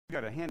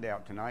Got a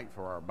handout tonight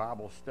for our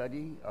Bible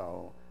study.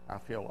 I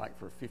feel like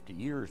for 50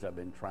 years I've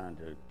been trying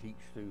to teach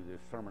through this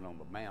Sermon on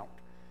the Mount,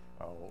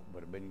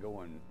 but I've been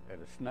going at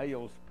a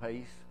snail's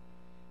pace.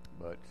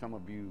 But some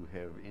of you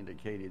have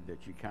indicated that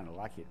you kind of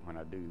like it when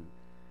I do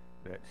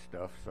that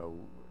stuff, so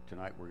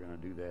tonight we're going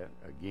to do that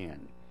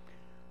again.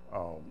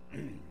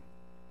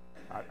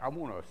 I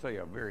want to say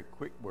a very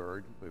quick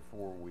word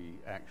before we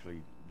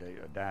actually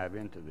dive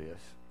into this.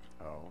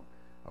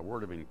 A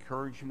word of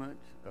encouragement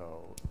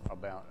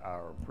about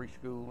our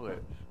preschool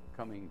that's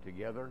coming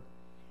together.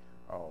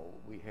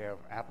 We have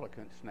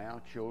applicants now,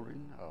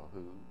 children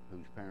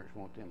whose parents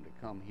want them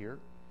to come here.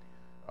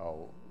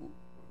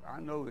 I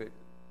know that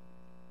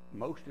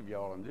most of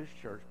y'all in this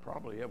church,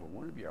 probably every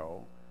one of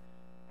y'all,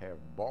 have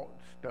bought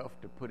stuff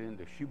to put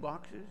into shoe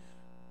boxes.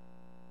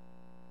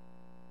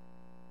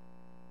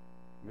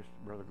 Mr.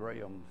 Brother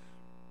Graham's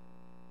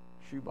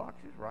shoe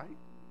boxes, right?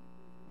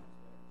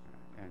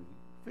 And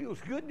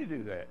feels good to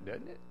do that,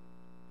 doesn't it?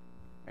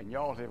 And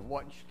y'all have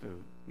watched the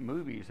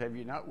movies, have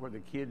you not, where the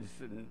kids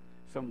in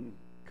some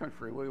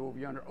country way over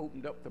yonder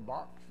opened up the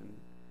box and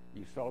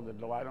you saw the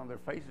delight on their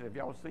faces? Have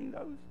y'all seen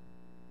those?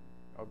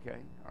 Okay,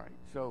 all right.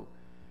 So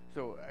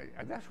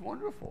that's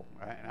wonderful,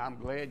 and I'm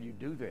glad you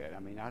do that. I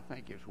mean, I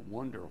think it's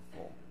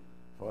wonderful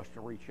for us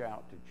to reach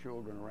out to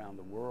children around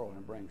the world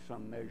and bring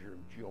some measure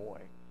of joy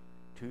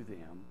to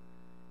them,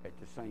 at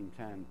the same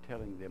time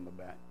telling them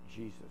about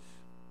Jesus.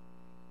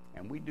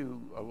 And we do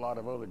a lot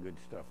of other good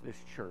stuff. This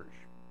church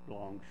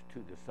belongs to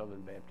the Southern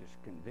Baptist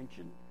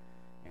Convention,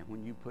 and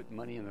when you put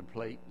money in the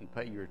plate and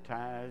pay your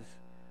tithes,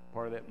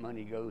 part of that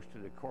money goes to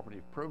the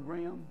cooperative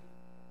program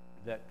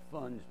that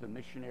funds the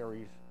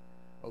missionaries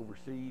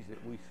overseas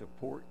that we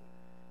support,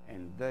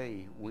 and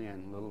they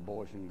win little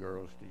boys and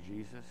girls to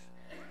Jesus.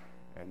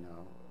 And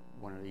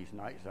one of these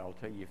nights I'll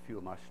tell you a few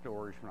of my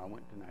stories when I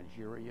went to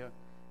Nigeria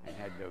and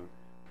had the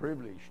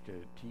privilege to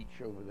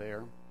teach over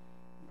there.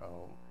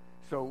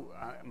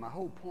 My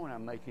whole point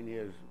I'm making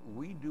is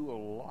we do a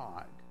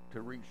lot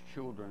to reach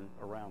children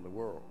around the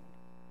world.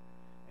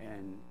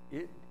 And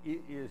it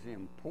is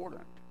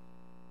important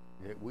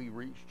that we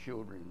reach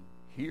children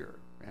here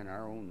in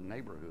our own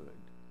neighborhood.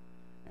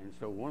 And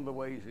so one of the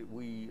ways that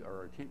we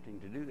are attempting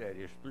to do that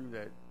is through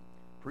that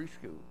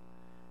preschool.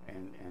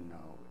 And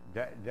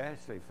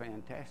that's a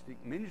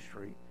fantastic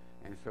ministry.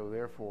 And so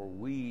therefore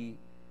we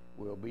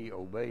will be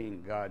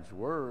obeying God's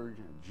word,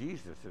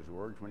 Jesus'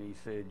 words, when he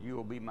said, "You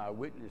will be my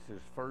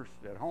witnesses first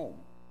at home."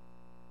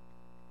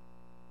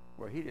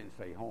 Well, he didn't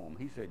say home.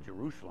 He said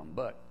Jerusalem,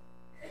 but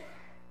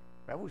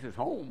that was his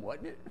home,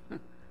 wasn't it?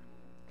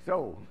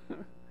 So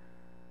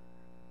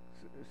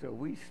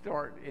we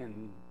start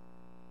in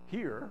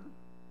here,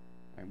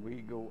 and we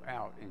go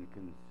out in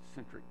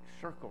concentric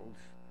circles,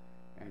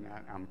 and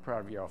I'm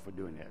proud of y'all for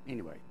doing that.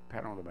 Anyway,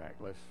 pat on the back.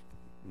 Let's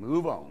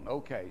move on.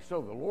 Okay,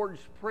 so the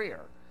Lord's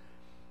Prayer.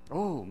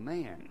 Oh,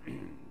 man,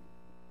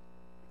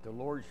 the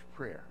Lord's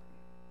Prayer.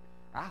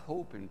 I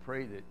hope and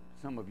pray that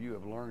some of you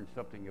have learned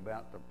something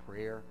about the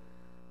prayer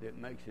that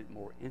makes it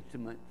more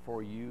intimate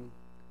for you,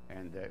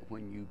 and that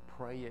when you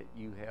pray it,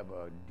 you have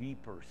a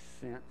deeper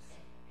sense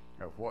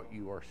of what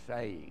you are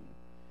saying.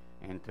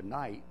 And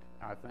tonight,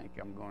 I think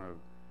I'm going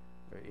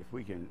to,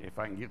 if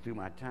I can get through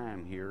my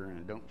time here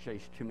and don't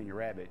chase too many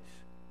rabbits,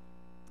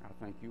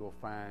 I think you will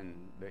find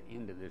the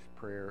end of this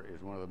prayer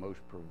is one of the most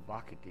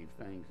provocative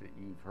things that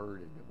you've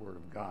heard in the Word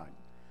of God.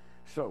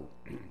 So,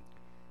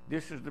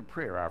 this is the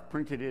prayer. I've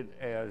printed it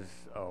as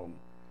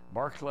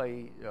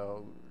Barclay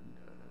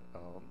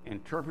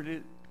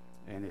interpreted,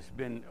 and it's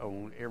been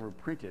on every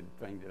printed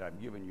thing that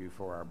I've given you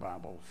for our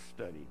Bible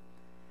study.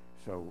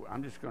 So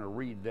I'm just going to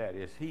read that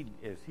as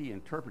he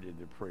interpreted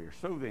the prayer.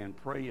 So then,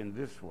 pray in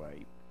this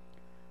way: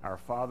 Our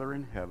Father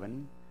in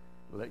heaven,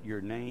 let your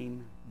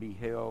name be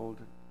held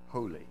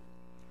holy.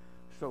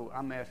 So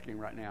I'm asking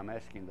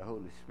the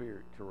Holy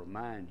Spirit to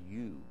remind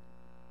you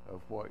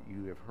of what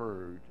you have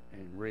heard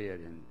and read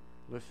and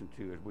listened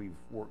to as we've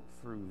worked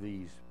through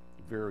these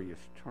various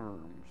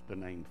terms. The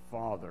name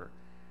Father,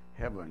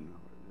 heaven,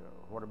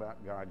 what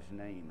about God's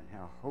name and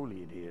how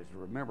holy it is?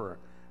 Remember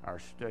our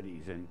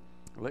studies, and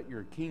let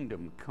your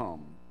kingdom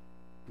come.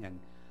 And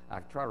I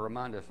try to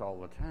remind us all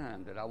the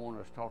time that I want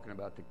us talking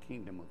about the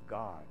kingdom of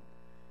God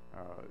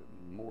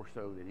more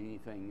so than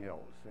anything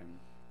else.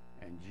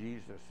 And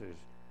Jesus'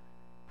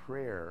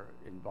 prayer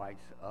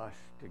invites us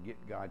to get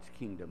God's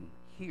kingdom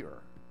here,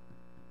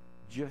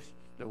 just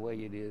the way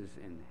it is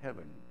in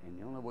heaven. And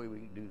the only way we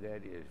can do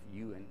that is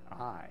you and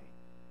I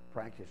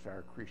practice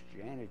our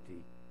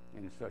Christianity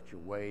in such a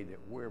way that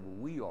wherever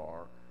we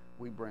are,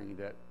 we bring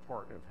that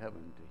part of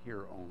heaven to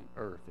here on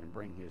earth and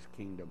bring his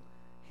kingdom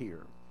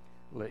here.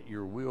 Let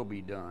your will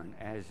be done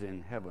as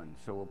in heaven,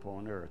 so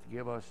upon earth.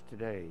 Give us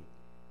today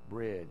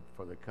bread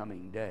for the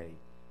coming day.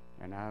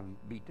 And I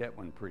beat that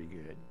one pretty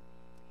good.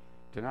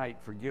 Tonight,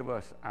 forgive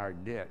us our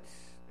debts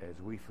as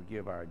we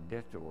forgive our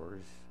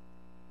debtors.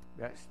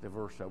 That's the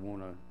verse I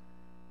want to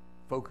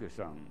focus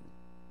on.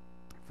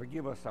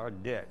 Forgive us our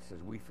debts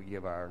as we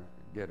forgive our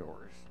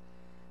debtors.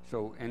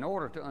 So in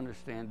order to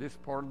understand this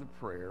part of the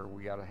prayer,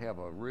 we got to have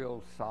a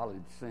real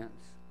solid sense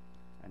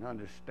and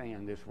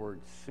understand this word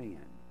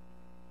sin.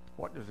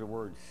 What does the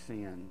word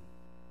sin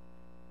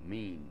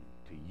mean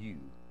to you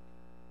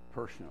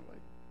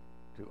personally,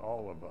 to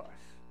all of us?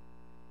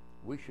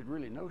 We should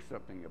really know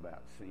something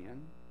about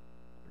sin,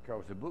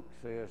 because the book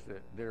says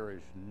that there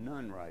is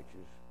none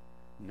righteous,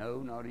 no,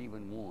 not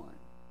even one.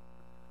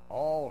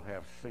 All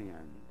have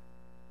sinned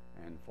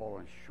and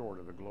fallen short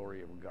of the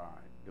glory of God.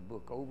 The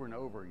book over and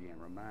over again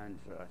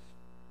reminds us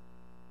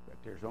that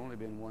there's only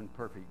been one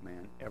perfect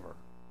man ever,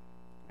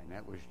 and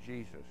that was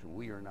Jesus, and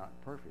we are not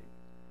perfect.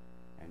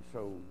 And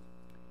so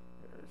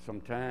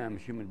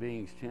sometimes human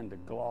beings tend to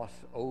gloss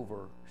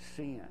over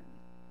sin.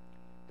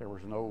 There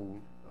was an old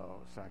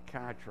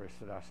psychiatrist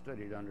that I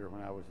studied under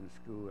when I was in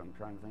school. I'm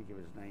trying to think of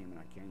his name, and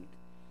I can't.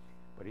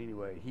 But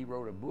anyway, he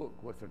wrote a book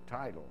with a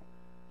title.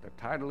 The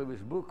title of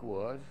his book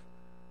was,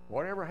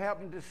 Whatever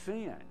Happened to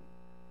Sin?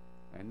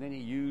 And then he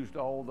used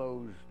all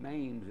those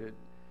names that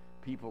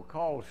people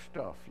call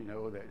stuff,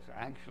 that's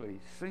actually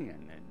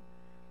sin. And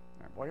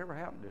whatever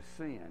happened to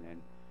sin?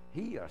 And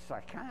he, a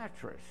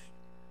psychiatrist,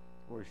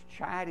 was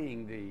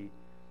chiding the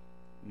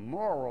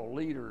moral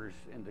leaders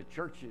in the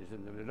churches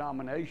and the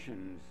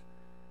denominations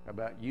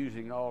about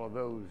using all of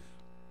those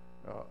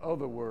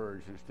other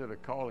words instead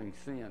of calling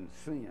sin,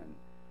 sin.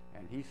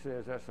 And he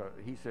said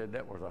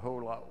that was a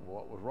whole lot of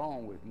what was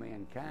wrong with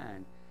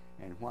mankind,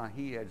 and why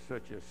he had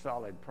such a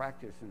solid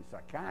practice in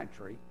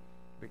psychiatry,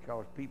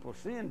 because people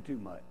sinned too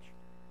much.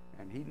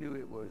 And he knew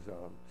it was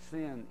a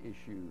sin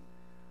issue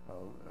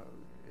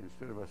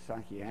instead of a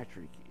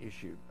psychiatric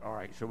issue. All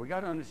right, so we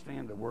got to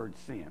understand the word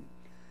sin.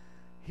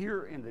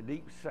 Here in the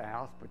Deep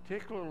South,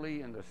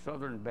 particularly in the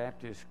Southern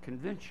Baptist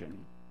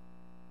Convention,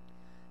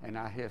 and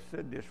I have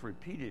said this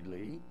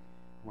repeatedly,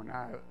 when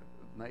I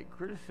make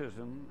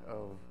criticism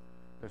of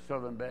the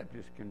Southern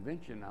Baptist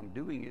Convention, I'm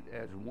doing it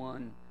as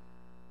one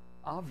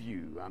of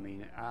you. I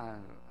mean, I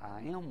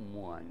am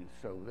one,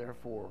 so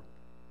therefore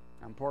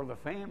I'm part of the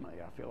family.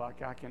 I feel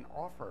like I can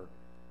offer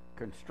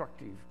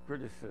constructive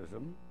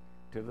criticism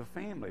to the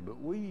family. But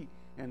we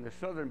in the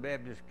Southern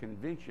Baptist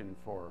Convention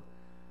for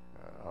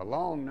a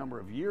long number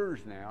of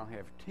years now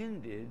have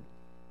tended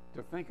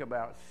to think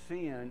about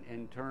sin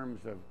in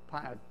terms of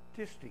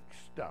pietistic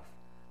stuff,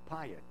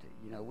 piety.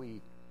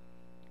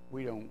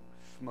 We don't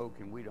smoke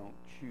and we don't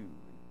chew.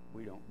 And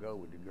we don't go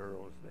with the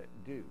girls that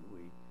do.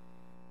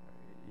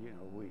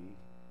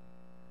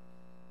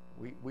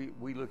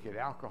 We look at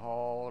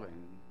alcohol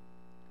and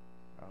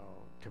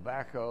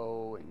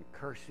tobacco and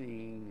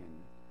cursing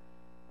and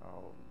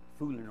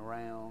fooling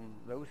around,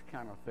 those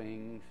kind of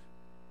things.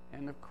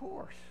 And of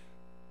course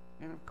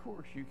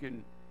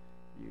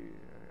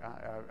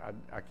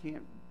I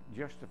can't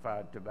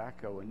justify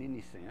tobacco in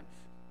any sense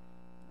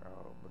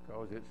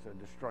because it's a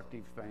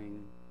destructive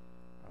thing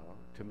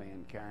to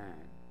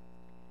mankind.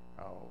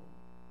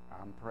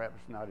 I'm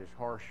perhaps not as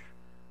harsh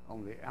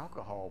on the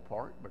alcohol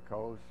part,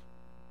 because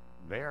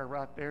there,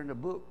 right there in the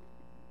book,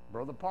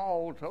 Brother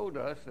Paul told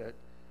us that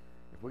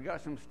if we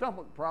got some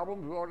stomach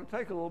problems, we ought to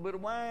take a little bit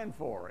of wine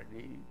for it.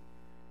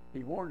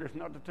 He warned us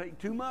not to take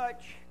too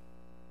much,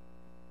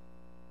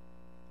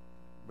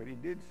 but he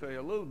did say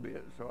a little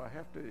bit, so I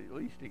have to at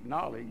least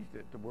acknowledge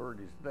that the word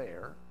is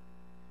there.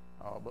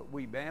 But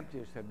we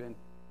Baptists have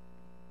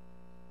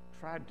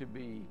tried to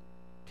be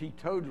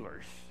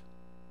teetotalers.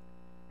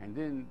 And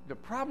then the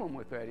problem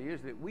with that is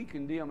that we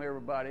condemn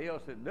everybody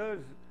else that does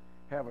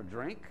have a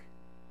drink,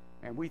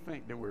 and we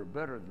think that we're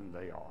better than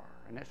they are.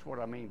 And that's what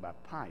I mean by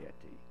piety.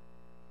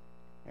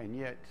 And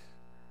yet,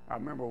 I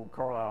remember old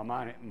Carlisle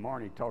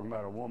Marney talking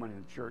about a woman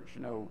in the church,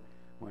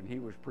 when he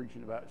was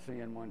preaching about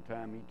sin one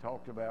time, he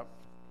talked about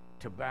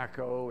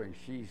tobacco, and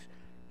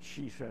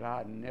she said,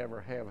 I never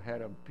have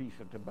had a piece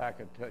of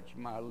tobacco touch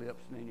my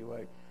lips in any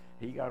way.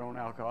 He got on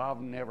alcohol.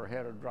 I've never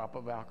had a drop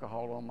of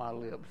alcohol on my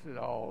lips at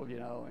all,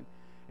 and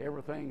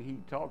everything he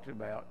talked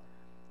about,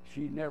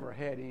 she never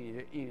had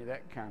any of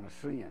that kind of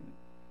sin.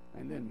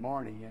 And then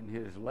Marnie in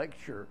his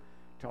lecture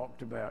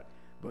talked about,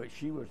 but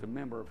she was a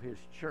member of his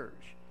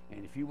church.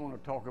 And if you want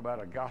to talk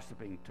about a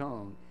gossiping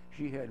tongue,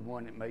 she had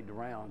one that made the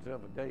rounds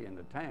every day in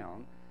the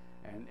town.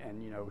 And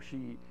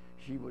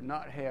she would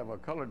not have a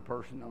colored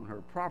person on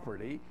her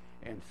property,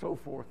 and so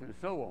forth and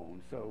so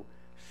on. So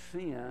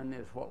sin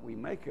is what we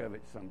make of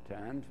it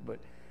sometimes, but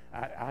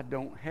I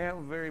don't have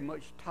very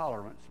much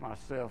tolerance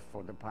myself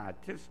for the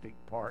pietistic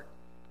part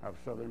of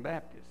Southern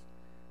Baptists.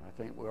 I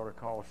think we ought to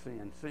call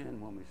sin sin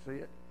when we see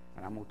it,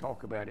 and I'm going to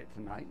talk about it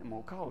tonight. I'm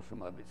going to call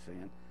some of it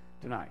sin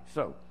tonight.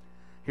 So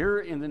here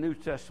in the New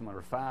Testament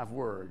are 5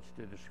 words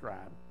to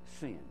describe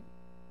sin.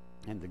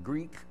 In the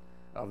Greek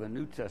of the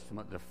New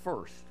Testament, the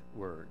first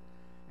word,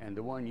 and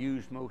the one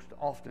used most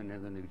often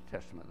in the New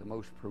Testament, the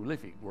most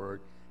prolific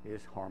word,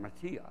 is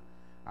harmatia.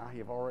 I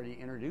have already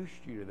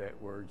introduced you to that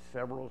word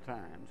several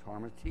times,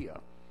 harmatia.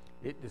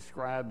 It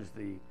describes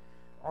the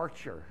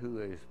archer who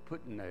is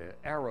putting an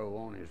arrow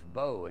on his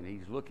bow, and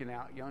he's looking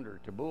out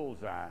yonder to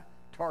bullseye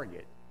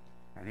target,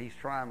 and he's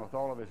trying with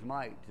all of his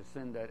might to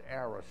send that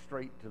arrow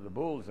straight to the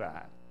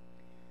bullseye.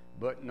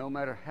 but no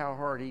matter how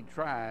hard he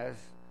tries,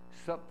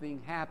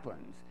 something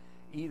happens.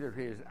 Either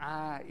his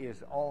eye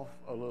is off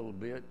a little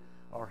bit,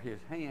 or his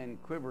hand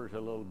quivers a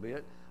little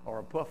bit, or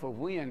a puff of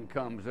wind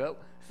comes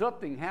up.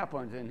 Something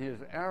happens and his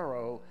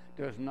arrow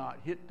does not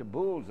hit the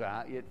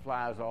bullseye. It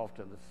flies off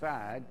to the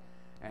side,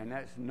 and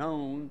that's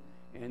known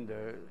in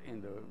the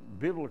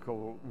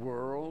biblical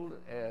world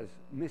as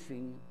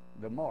missing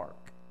the mark.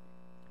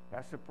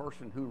 That's a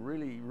person who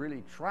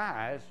really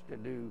tries to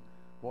do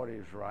what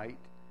is right,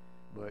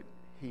 but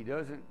he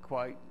doesn't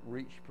quite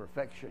reach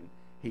perfection.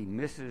 He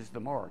misses the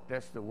mark.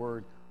 That's the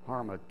word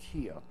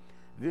harmatia.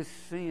 This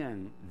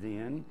sin,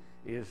 then,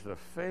 is the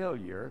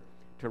failure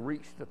to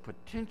reach the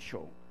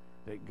potential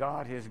that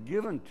God has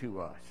given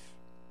to us.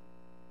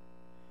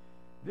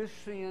 This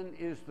sin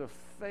is the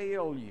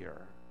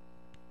failure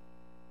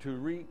to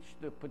reach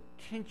the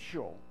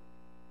potential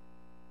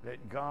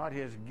that God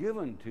has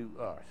given to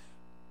us.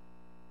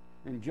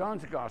 In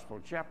John's Gospel,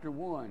 chapter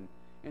 1,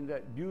 in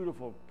that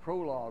beautiful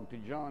prologue to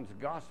John's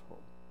Gospel,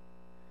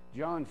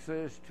 John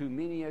says, "To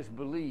many as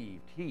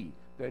believed, he,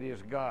 that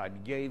is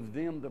God, gave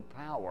them the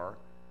power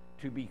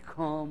to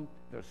become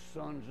the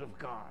sons of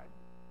God."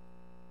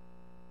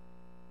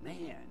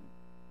 Man,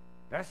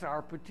 that's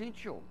our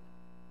potential.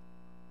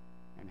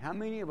 And how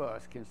many of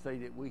us can say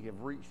that we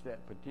have reached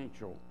that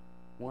potential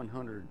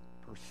 100%?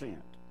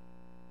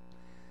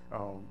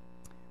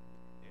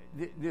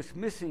 This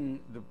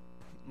missing the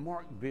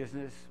mark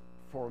business,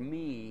 for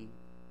me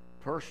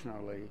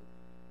personally,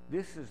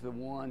 this is the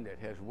one that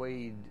has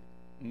weighed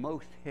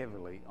most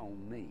heavily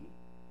on me,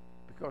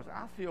 because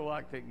I feel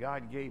like that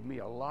God gave me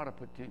a lot of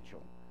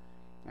potential,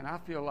 and I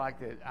feel like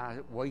that I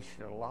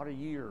wasted a lot of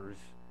years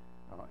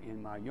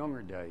in my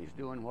younger days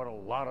doing what a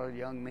lot of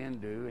young men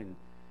do, and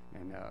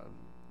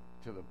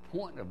to the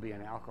point of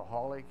being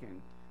alcoholic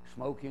and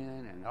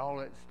smoking and all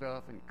that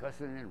stuff and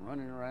cussing and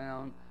running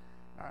around.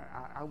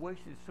 I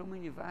wasted so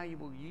many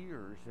valuable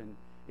years, and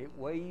it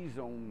weighs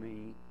on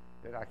me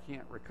that I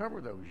can't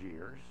recover those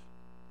years.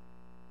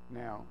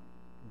 Now,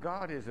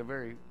 God is a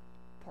very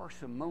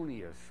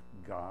parsimonious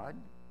God.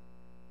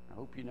 I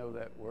hope you know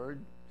that word,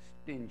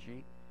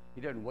 stingy.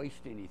 He doesn't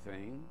waste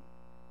anything.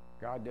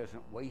 God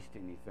doesn't waste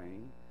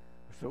anything.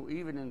 So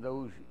even in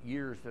those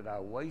years that I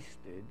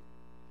wasted,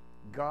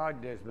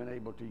 God has been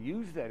able to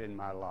use that in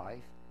my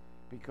life,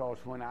 because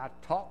when I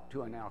talk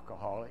to an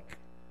alcoholic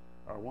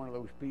or one of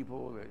those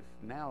people that's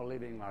now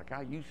living like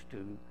I used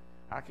to,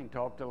 I can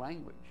talk the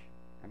language.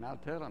 And I'll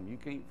tell them, you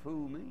can't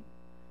fool me.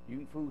 You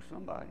can fool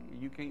somebody.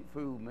 You can't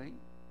fool me.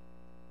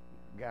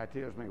 The guy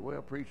tells me,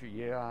 well, preacher,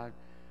 yeah,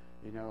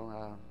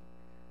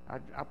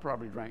 I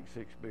probably drank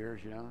 6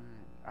 beers,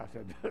 I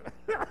said,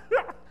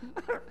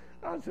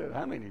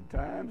 how many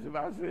times have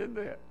I said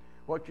that?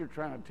 What you're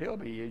trying to tell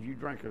me is you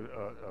drank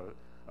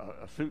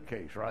a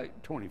suitcase, right?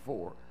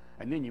 24.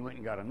 And then you went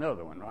and got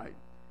another one, right?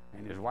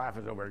 And his wife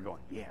is over there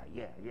going, yeah.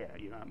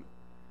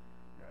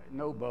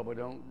 No, Bubba,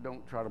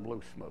 don't try to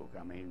blow smoke.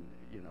 I mean,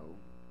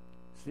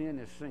 sin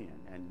is sin.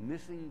 And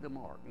missing the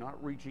mark,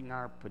 not reaching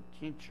our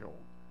potential,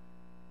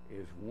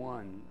 is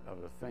one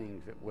of the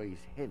things that weighs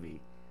heavy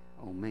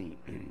on me.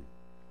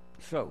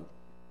 So,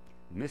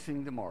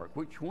 missing the mark.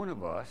 Which one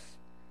of us,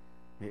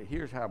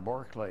 here's how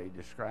Barclay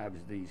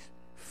describes these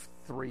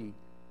 3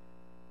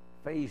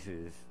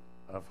 phases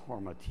of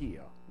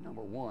harmatia.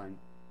 Number 1,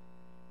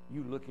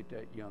 you look at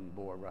that young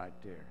boy right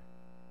there.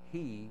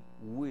 He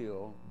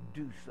will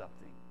do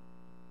something.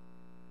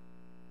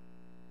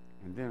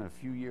 And then a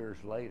few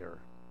years later,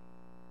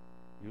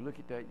 you look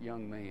at that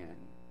young man.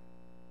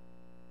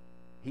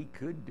 He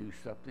could do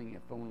something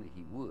if only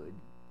he would.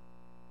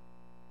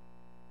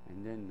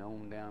 And then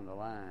on down the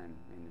line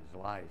in his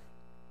life,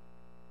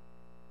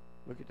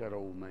 look at that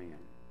old man.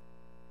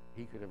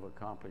 He could have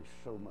accomplished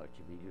so much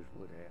if he just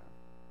would have.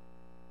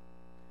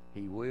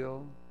 He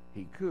will,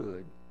 he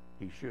could,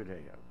 he should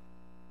have.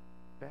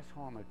 That's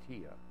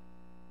harmatia.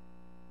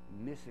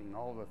 Missing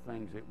all the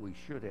things that we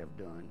should have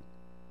done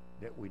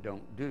that we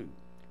don't do.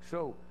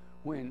 So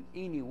when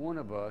any one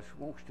of us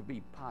wants to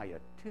be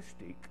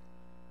pietistic,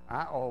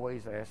 I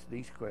always ask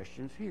these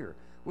questions here.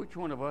 Which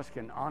one of us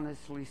can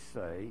honestly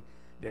say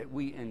that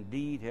we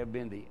indeed have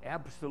been the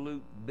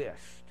absolute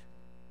best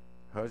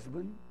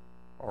husband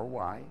or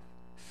wife,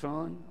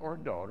 son or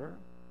daughter,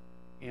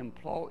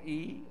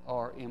 employee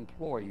or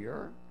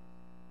employer?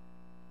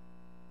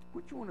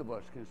 Which one of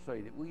us can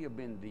say that we have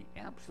been the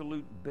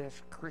absolute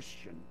best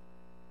Christian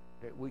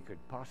that we could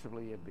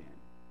possibly have been?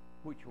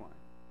 Which one?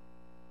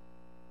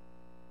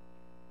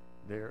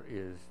 There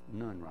is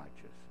none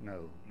righteous.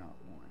 No, not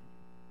one.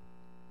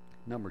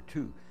 Number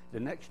 2, the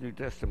next New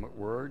Testament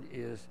word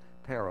is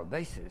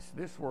parabasis.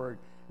 This word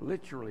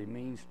literally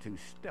means to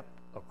step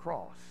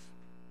across.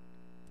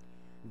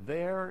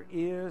 There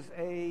is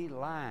a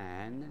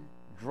line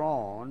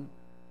drawn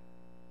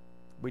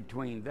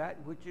between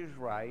that which is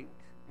right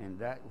and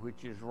that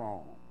which is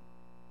wrong.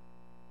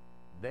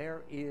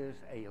 There is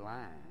a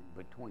line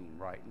between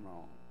right and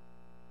wrong.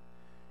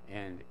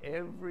 And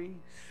every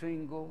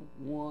single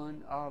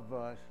one of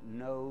us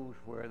knows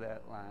where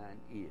that line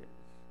is.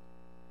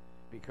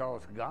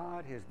 because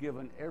God has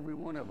given every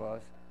one of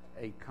us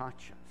a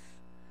conscience.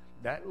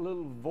 That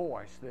little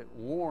voice that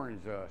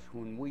warns us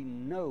when we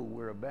know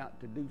we're about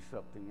to do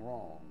something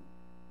wrong.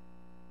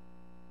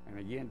 And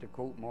again, to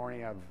quote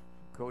Marnie, I've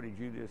quoted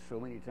you this so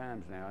many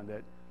times now,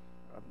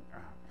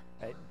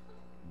 that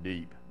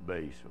deep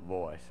bass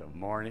voice of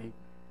Marnie,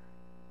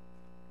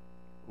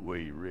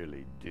 we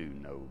really do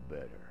know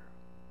better.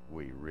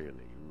 We really,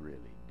 really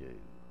do.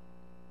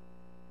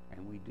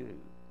 And we do.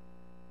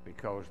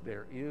 Because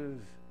there is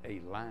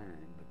a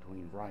line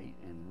between right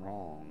and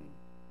wrong.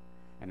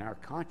 And our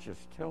conscience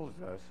tells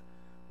us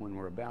when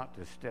we're about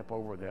to step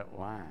over that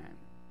line.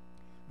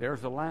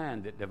 There's a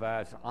line that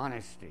divides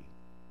honesty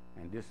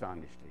and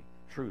dishonesty,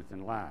 truth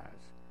and lies.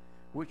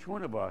 Which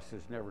one of us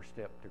has never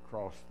stepped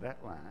across that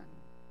line?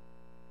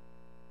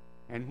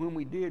 And when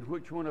we did,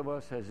 which one of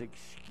us has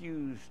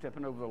excused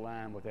stepping over the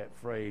line with that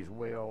phrase,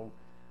 well,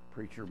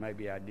 preacher,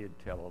 maybe I did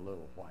tell a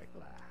little white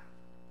lie.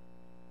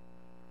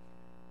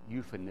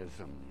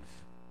 Euphemisms,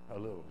 a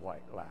little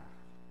white lie.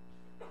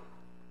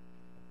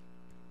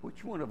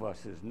 Which one of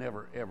us has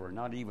never, ever,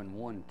 not even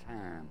one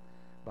time,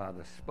 by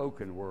the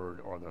spoken word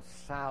or the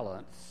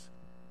silence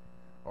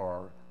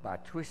or by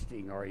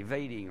twisting or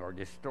evading or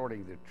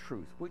distorting the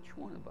truth, which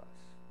one of us?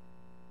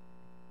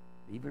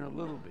 Even a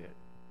little bit.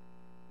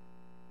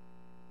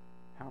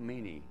 How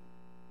many?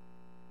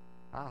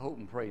 I hope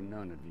and pray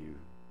none of you,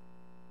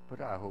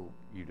 but I hope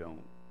you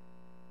don't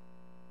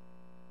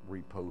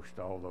repost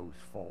all those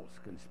false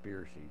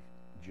conspiracy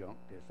junk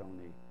that's on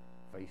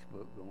the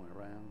Facebook going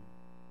around.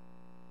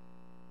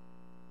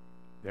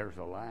 There's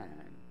a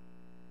line,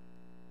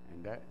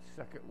 and that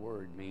second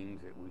word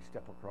means that we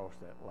step across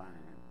that line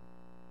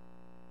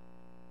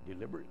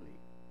deliberately.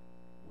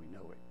 We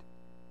know it.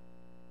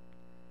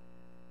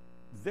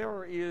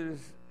 There is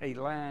a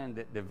line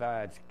that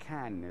divides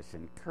kindness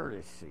and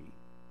courtesy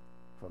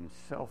from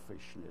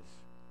selfishness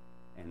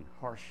and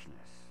harshness.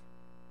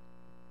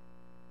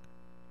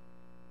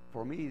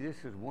 For me, this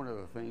is one of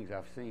the things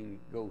I've seen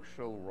go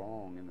so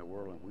wrong in the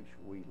world in which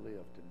we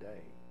live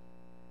today.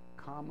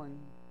 Common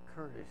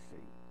courtesy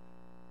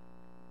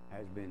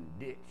has been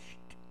ditched.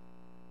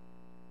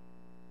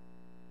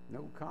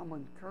 No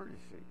common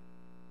courtesy.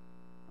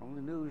 On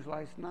the news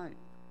last night,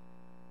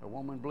 a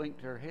woman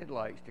blinked her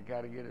headlights to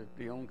try to get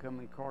the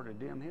oncoming car to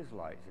dim his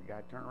lights. The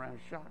guy turned around and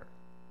shot her.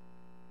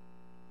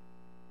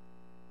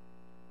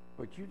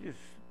 But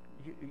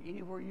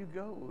anywhere you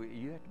go,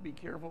 you have to be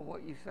careful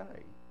what you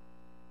say,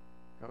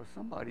 because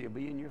somebody will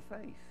be in your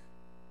face.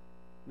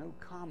 No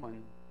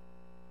common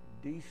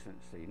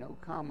decency, no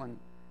common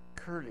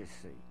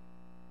courtesy.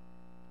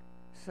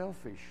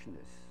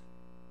 Selfishness.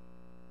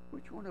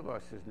 Which one of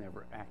us has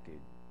never acted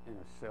in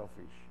a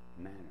selfish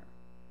manner?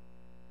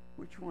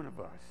 Which one of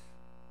us?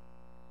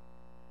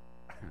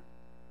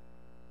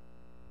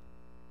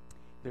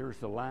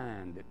 There's a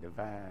line that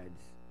divides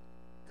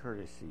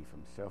courtesy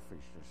from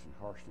selfishness and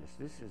harshness.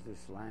 This is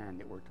this line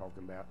that we're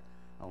talking about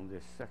on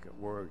this second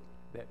word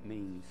that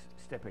means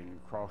stepping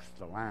across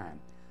the line.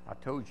 I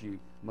told you,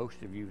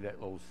 most of you,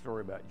 that little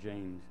story about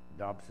James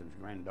Dobson's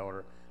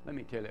granddaughter. Let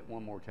me tell it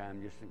one more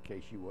time just in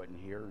case you wasn't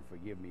here, and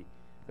forgive me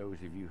those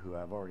of you who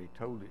I've already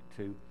told it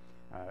to.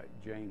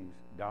 James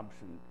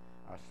Dobson,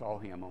 I saw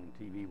him on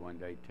TV one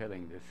day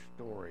telling this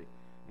story.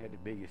 He had the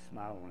biggest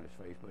smile on his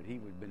face, but he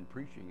had been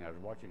preaching. I was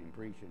watching him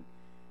preaching,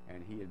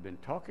 and he had been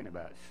talking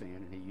about sin,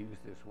 and he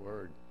used this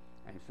word.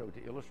 And so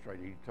to illustrate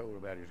it, he told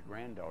about his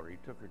granddaughter. He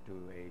took her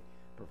to a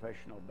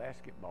professional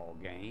basketball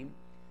game,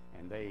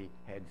 and they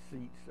had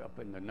seats up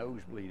in the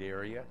nosebleed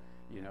area,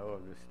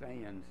 of the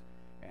stands.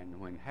 And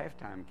when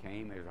halftime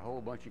came, there's a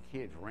whole bunch of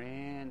kids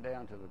ran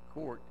down to the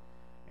court,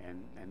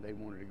 and they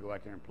wanted to go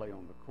out there and play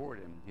on the court.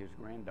 And his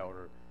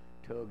granddaughter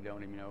tugged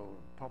on him,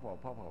 Papa,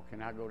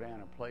 can I go down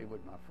and play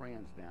with my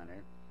friends down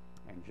there?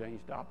 And James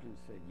Dobson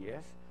said,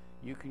 yes,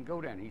 you can go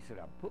down. He said,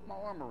 I put my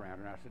arm around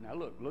her, and I said, now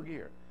look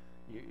here.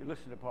 You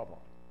listen to Papa.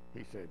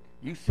 He said,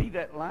 you see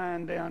that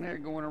line down there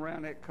going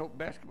around that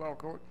basketball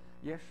court?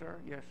 Yes, sir.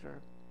 Yes, sir.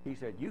 He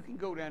said, you can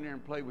go down there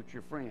and play with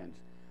your friends,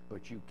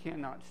 but you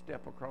cannot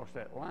step across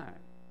that line.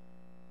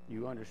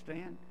 You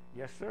understand?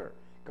 Yes, sir.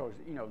 Because,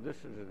 this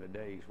is the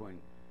days when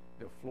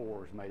the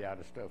floor is made out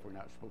of stuff we're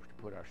not supposed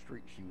to put our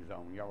street shoes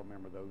on. Y'all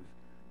remember those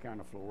kind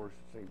of floors?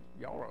 See,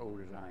 y'all are old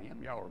as I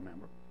am. Y'all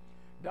remember.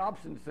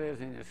 Dobson says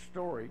in his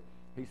story,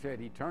 he said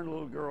he turned a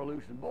little girl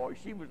loose, and boy,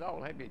 she was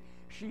all happy.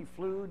 She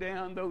flew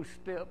down those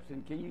steps,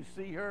 and can you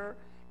see her?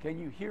 Can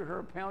you hear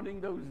her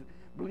pounding those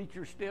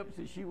bleacher steps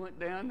as she went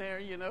down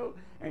there,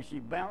 And she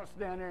bounced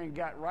down there and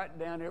got right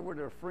down there with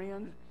her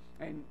friends.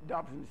 And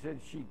Dobson said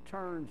she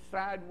turned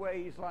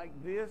sideways like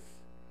this.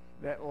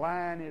 That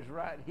line is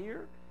right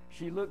here.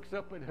 She looks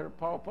up at her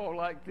pawpaw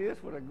like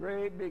this with a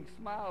great big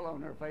smile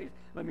on her face.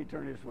 Let me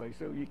turn this way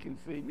so you can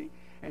see me.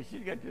 And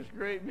she's got this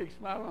great big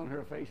smile on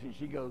her face, and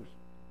she goes,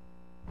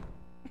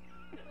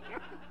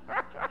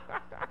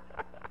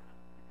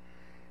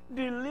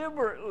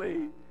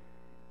 deliberately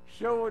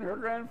showing her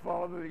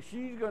grandfather that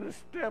she's going to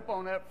step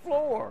on that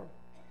floor.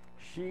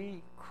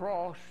 She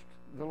crossed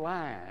the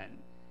line.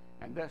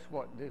 And that's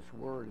what this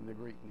word in the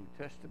Greek New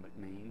Testament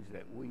means,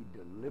 that we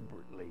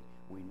deliberately,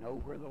 we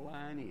know where the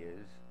line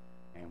is,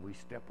 and we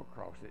step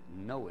across it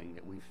knowing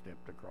that we've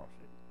stepped across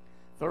it.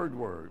 Third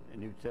word in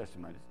New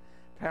Testament is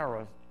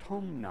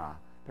paratomna.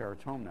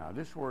 Paratomna.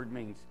 This word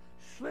means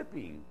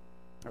slipping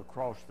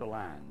across the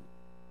line.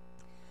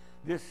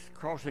 This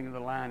crossing of the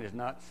line is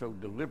not so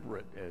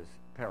deliberate as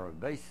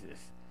parabasis.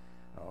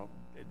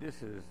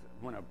 This is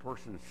when a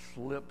person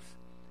slips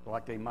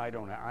like they might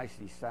on an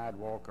icy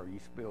sidewalk, or you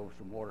spill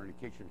some water on the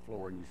kitchen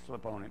floor and you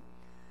slip on it.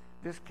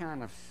 This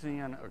kind of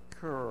sin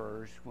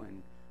occurs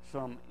when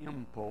some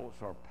impulse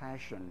or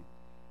passion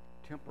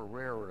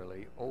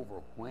temporarily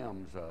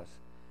overwhelms us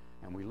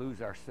and we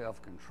lose our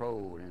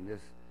self-control, and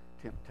this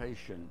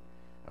temptation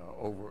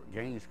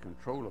gains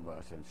control of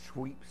us and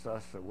sweeps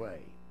us away.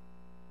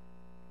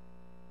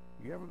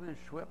 You ever been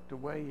swept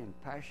away in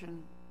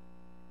passion?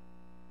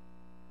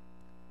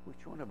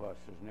 Which one of us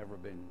has never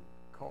been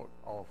caught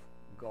off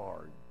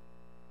guard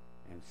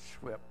and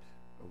swept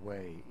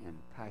away in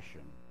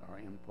passion or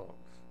impulse?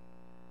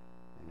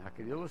 And I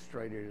could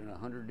illustrate it in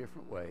 100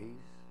 different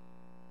ways.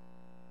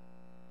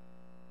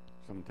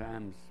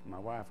 Sometimes my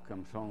wife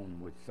comes home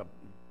with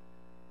something,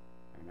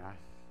 and I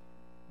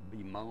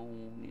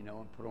bemoan,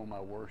 and put on my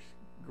worst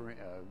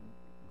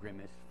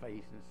grimace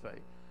face and say,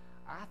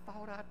 "I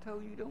thought I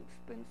told you don't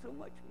spend so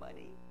much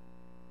money."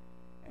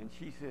 And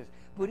she says,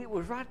 "But it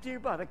was right there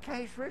by the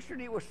cash register,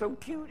 and it was so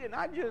cute," and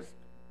I just...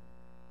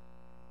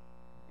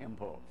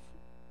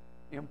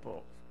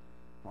 Impulse.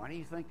 Why do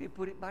you think they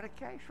put it by the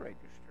cash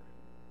register?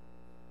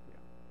 Yeah.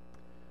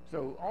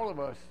 So all of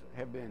us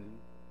have been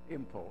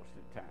impulsed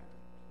at times.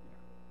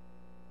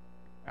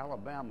 Yeah.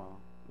 Alabama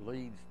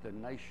leads the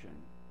nation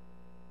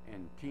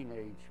in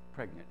teenage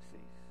pregnancies.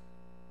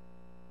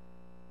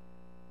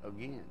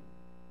 Again.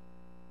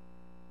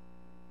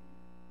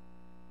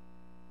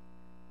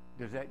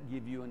 Does that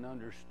give you an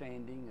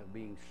understanding of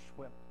being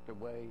swept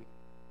away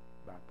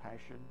by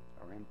passion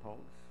or impulse?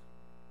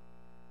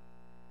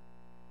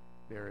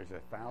 There is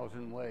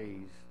 1,000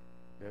 ways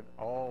that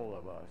all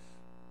of us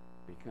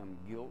become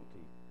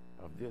guilty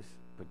of this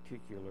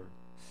particular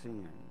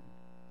sin.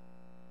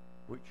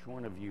 Which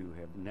one of you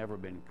have never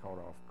been caught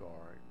off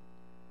guard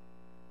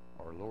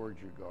or lowered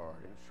your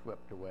guard and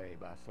swept away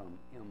by some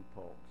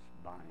impulse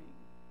buying?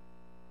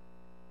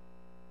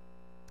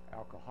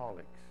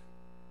 Alcoholics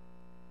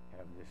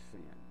have this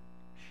sin.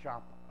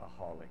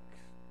 Shopaholics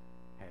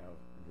have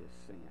this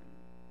sin.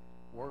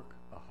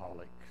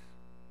 Workaholics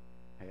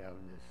have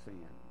this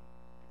sin.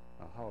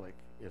 A holic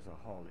is a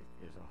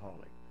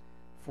holic.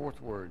 Fourth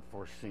word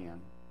for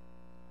sin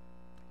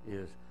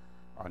is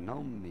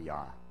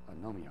anomia.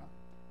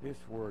 This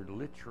word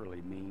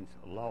literally means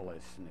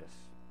lawlessness.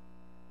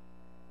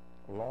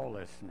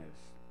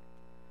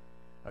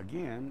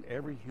 Again,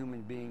 every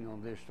human being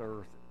on this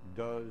earth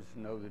does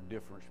know the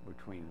difference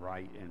between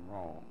right and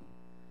wrong.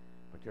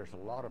 But there's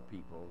a lot of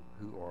people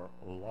who are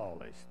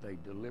lawless. They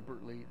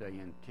deliberately, they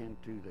intend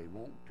to, they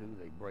want to,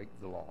 they break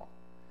the law.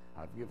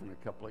 I've given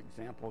a couple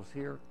examples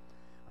here.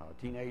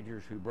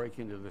 Teenagers who break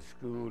into the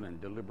school and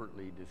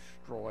deliberately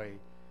destroy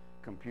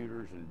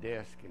computers and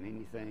desks and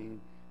anything,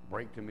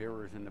 break the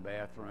mirrors in the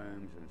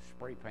bathrooms and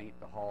spray paint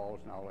the halls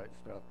and all that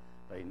stuff.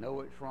 They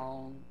know it's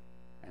wrong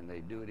and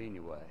they do it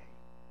anyway.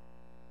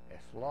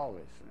 That's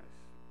lawlessness.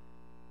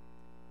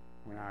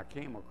 When I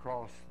came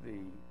across the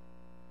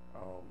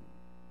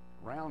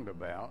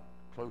roundabout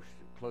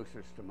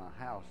closest to my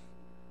house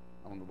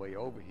on the way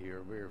over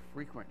here, very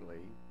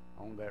frequently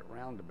on that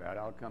roundabout,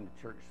 I'll come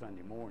to church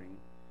Sunday morning,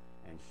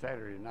 and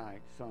Saturday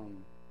night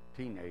some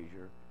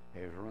teenager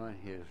has run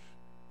his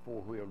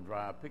four-wheel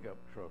drive pickup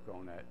truck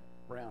on that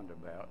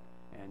roundabout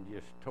and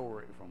just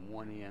tore it from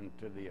one end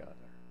to the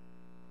other.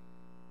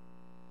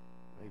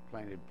 They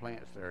planted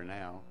plants there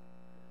now.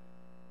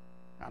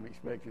 I'm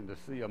expecting to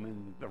see them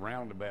in the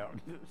roundabout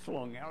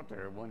slung out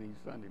there one of these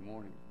Sunday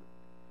mornings.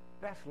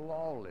 That's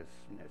lawlessness.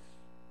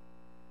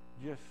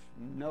 Just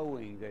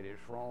knowing that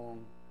it's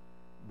wrong,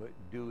 but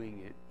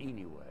doing it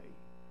anyway.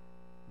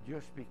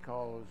 Just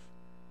because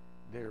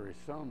there is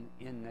some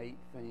innate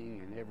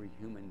thing in every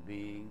human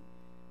being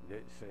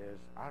that says,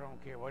 I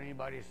don't care what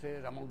anybody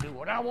says, I'm going to do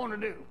what I want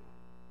to do.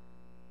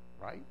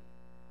 Right?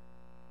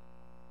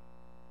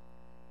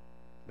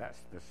 That's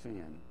the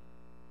sin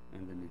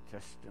in the New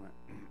Testament.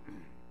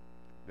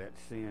 That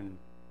sin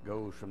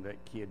goes from that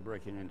kid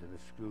breaking into the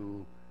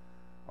school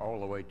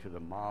all the way to the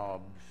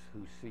mobs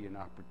who see an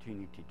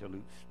opportunity to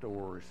loot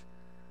stores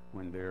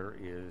when there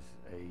is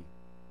a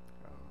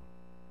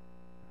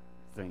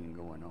thing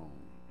going on.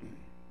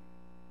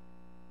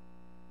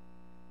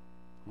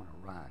 When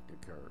a riot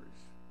occurs.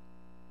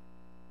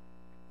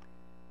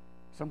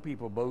 Some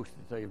people boast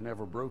that they've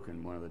never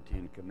broken one of the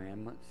 10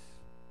 Commandments,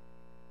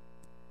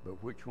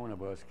 but which one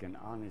of us can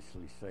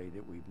honestly say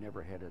that we've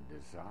never had a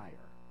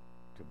desire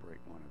to break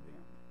one of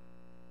them?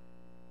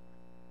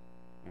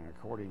 And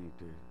according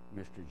to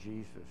Mr.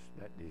 Jesus,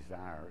 that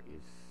desire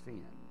is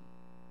sin.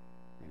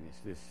 And it's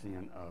this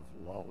sin of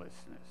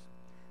lawlessness.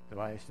 The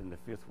last and the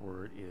fifth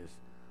word is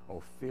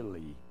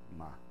ophilima.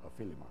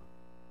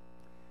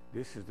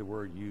 This is the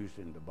word used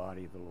in the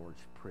body of the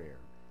Lord's Prayer.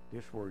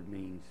 This word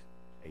means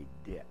a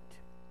debt.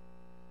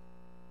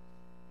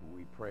 When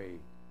we pray,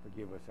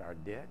 forgive us our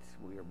debts,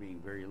 we are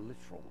being very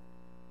literal.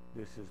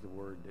 This is the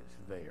word that's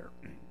there.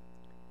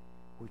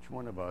 Which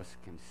one of us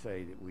can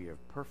say that we have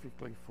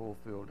perfectly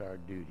fulfilled our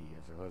duty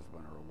as a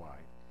husband or a wife?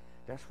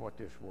 That's what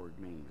this word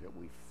means, that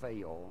we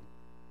fail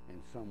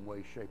in some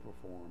way, shape, or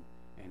form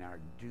in our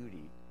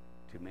duty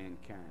to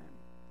mankind.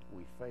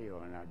 We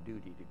fail in our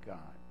duty to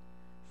God.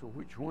 So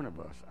which one of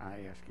us,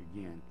 I ask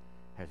again,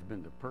 has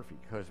been the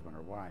perfect husband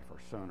or wife or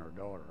son or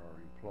daughter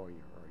or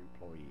employer or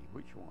employee?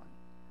 Which one?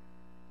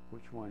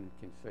 Which one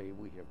can say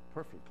we have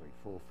perfectly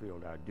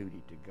fulfilled our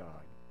duty to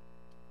God?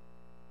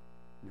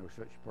 No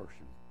such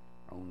person.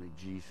 Only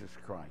Jesus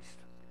Christ.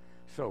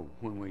 So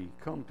when we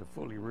come to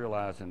fully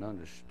realize and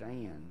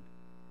understand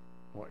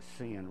what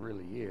sin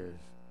really is,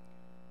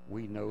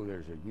 we know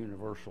there's a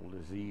universal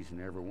disease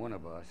in every one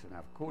of us. And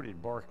I've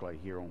quoted Barclay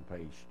here on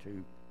page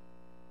 2.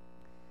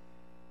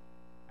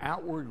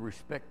 Outward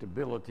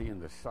respectability in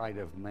the sight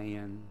of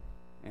man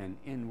and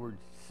inward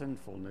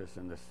sinfulness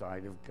in the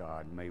sight of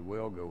God may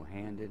well go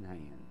hand in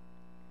hand.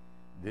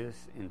 This,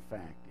 in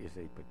fact, is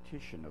a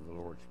petition of the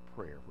Lord's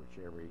Prayer,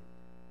 which every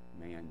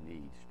man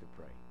needs to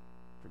pray.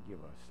 Forgive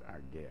us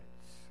our debts.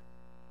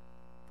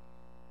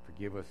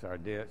 Forgive us our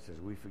debts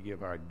as we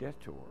forgive our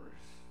debtors.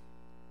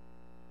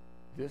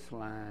 This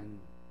line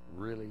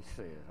really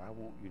says, I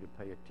want you to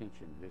pay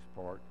attention to this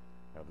part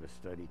of the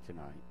study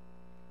tonight.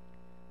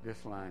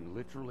 This line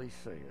literally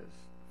says,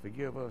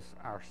 forgive us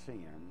our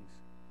sins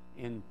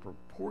in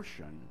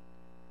proportion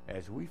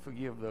as we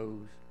forgive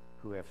those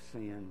who have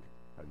sinned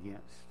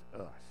against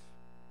us.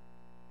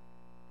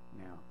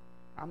 Now,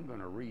 I'm going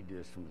to read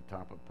this from the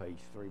top of page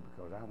 3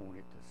 because I want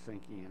it to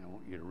sink in. I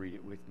want you to read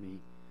it with me.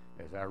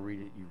 As I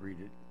read it, you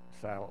read it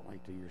silently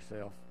to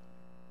yourself.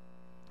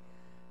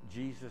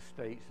 Jesus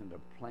states in the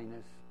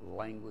plainest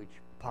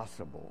language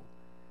possible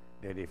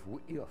that if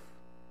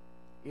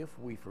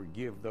we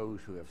forgive those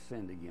who have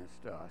sinned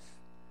against us,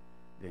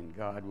 then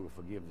God will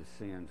forgive the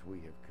sins we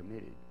have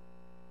committed.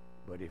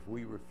 But if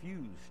we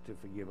refuse to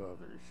forgive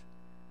others,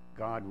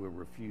 God will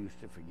refuse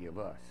to forgive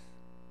us.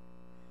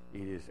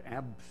 It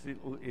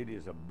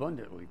is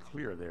abundantly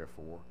clear,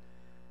 therefore,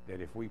 that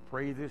if we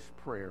pray this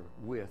prayer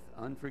with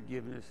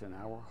unforgiveness in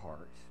our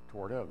hearts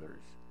toward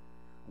others,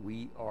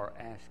 we are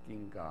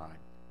asking God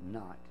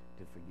not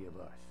to forgive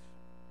us.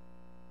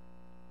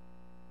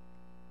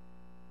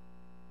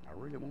 I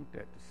really want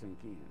that to sink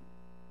in.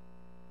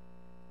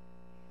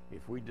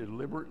 If we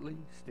deliberately,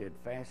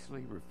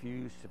 steadfastly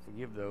refuse to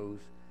forgive those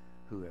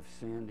who have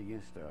sinned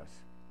against us,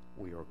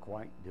 we are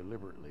quite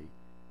deliberately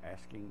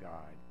asking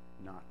God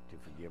not to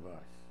forgive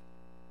us.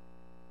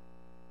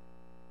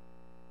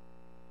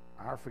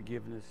 Our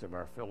forgiveness of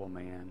our fellow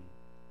man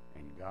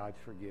and God's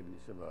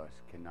forgiveness of us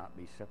cannot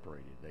be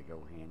separated. They go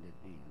hand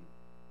in hand.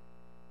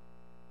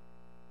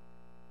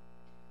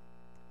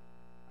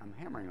 I'm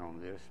hammering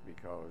on this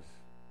because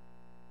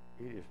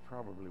it is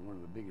probably one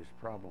of the biggest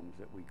problems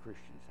that we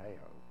Christians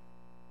have.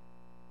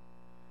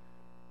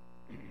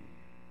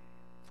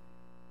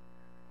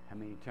 How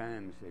many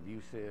times have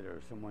you said,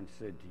 or someone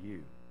said to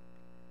you,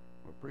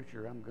 well,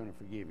 preacher, I'm going to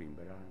forgive him,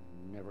 but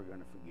I'm never going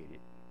to forget it.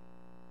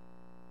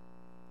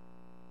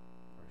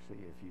 Or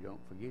see, if you don't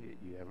forget it,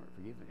 you haven't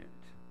forgiven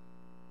it.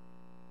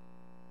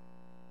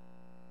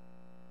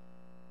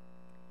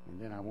 And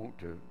then I want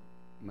to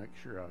make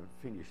sure I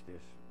finish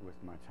this with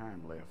my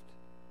time left.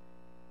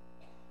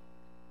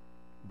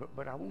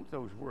 But I want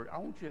those words. I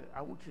want you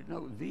to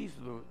know these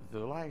are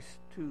the last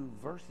 2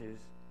 verses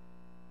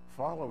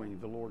following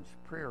the Lord's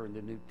Prayer in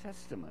the New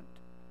Testament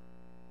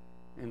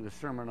in the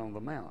Sermon on the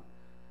Mount.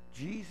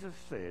 Jesus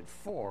said,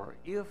 for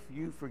if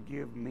you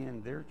forgive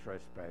men their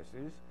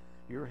trespasses,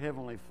 your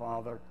heavenly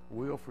Father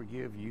will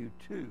forgive you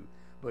too.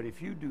 But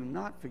if you do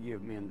not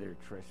forgive men their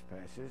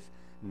trespasses,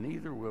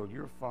 neither will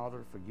your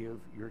Father forgive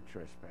your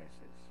trespasses.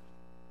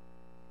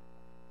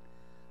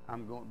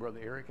 Brother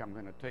Eric, I'm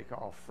going to take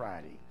off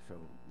Friday, so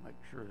make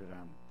sure that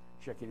I'm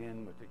checking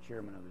in with the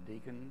chairman of the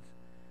deacons.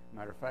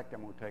 Matter of fact,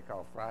 I'm going to take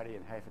off Friday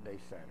and half a day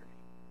Saturday.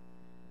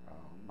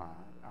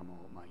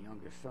 My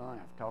youngest son,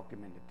 I've talked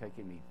him into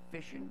taking me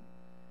fishing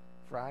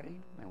Friday,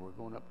 and we're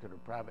going up to the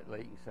private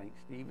lake in St.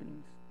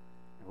 Stephen's,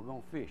 and we're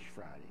going to fish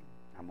Friday.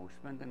 I'm going to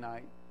spend the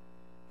night,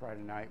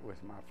 Friday night,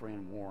 with my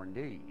friend Warren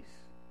Dees,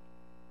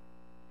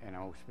 and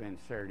I'll spend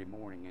Saturday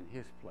morning in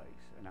his place,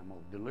 and I'm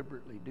going to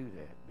deliberately do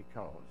that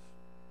because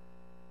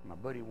my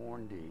buddy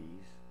Warren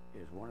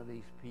Dees is one of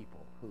these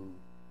people who,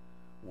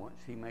 once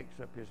he makes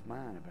up his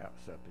mind about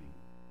something,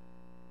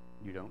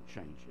 you don't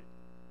change it.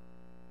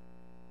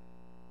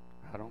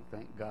 I don't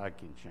think God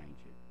can change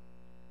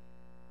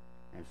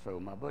it. And so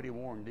my buddy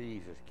Warren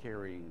Dees is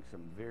carrying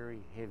some very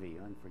heavy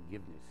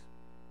unforgiveness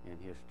in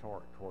his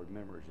heart toward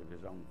members of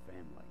his own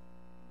family.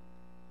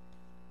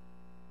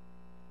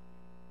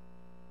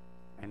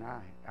 And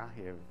I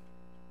have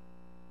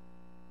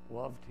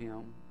loved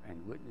him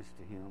and witnessed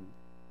to him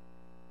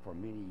for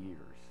many years.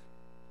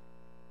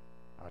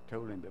 I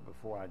told him that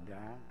before I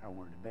die, I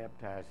wanted to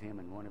baptize him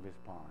in one of his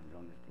ponds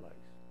on this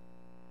place.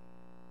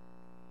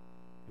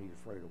 He's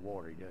afraid of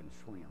water. He doesn't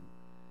swim.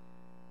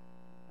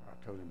 I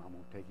told him I'm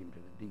going to take him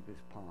to the deepest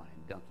pond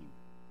and dunk him.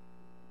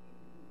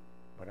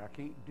 But I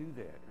can't do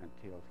that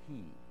until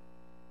he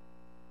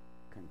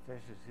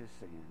confesses his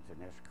sins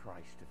and asks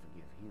Christ to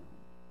forgive him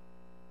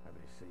of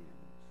his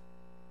sins.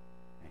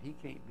 And he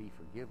can't be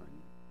forgiven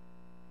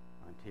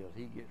until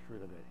he gets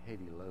rid of that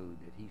heavy load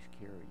that he's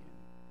carrying.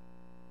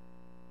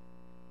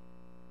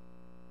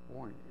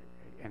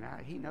 And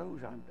he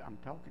knows I'm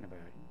talking about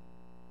him.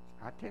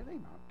 I tell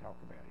him I'm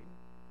talking about him.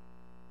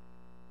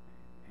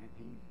 And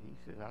he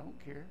says, I don't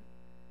care.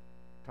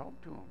 Talk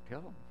to him.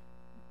 Tell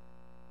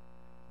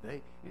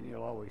him. And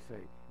he'll always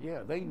say,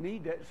 yeah, they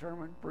need that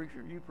sermon,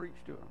 preacher. You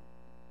preach to them.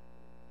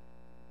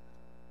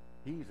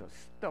 He's a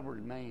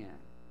stubborn man.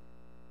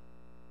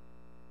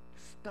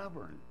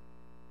 Stubborn.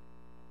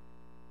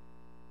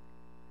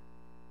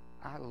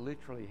 I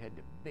literally had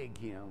to beg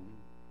him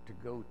to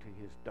go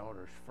to his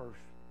daughter's first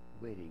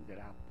wedding that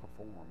I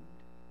performed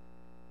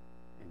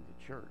in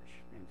the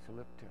church in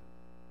Salipta.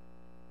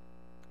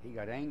 He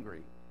got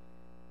angry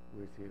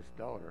with his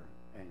daughter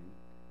and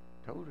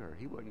told her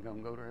he wasn't going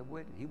to go to her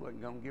wedding. He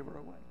wasn't going to give her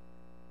away.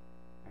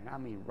 And I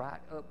mean,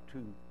 right up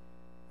to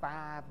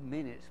 5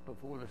 minutes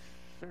before the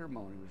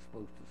ceremony was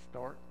supposed to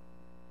start,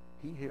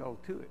 he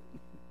held to it.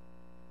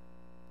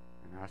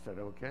 And I said,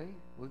 okay,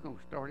 we're going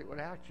to start it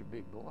without you,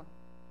 big boy.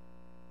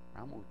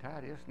 I'm going to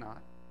tie this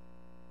knot.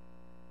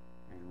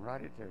 And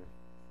right at the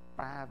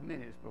 5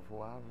 minutes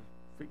before I was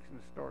fixing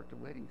to start the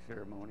wedding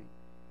ceremony,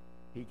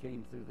 he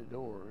came through the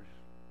doors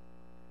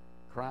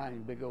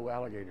crying big old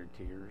alligator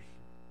tears.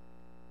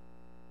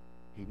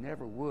 He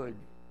never would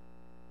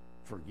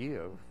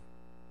forgive.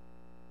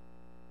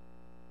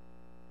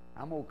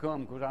 I'm going to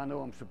come because I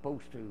know I'm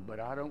supposed to, but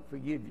I don't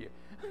forgive you.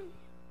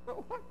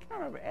 What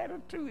kind of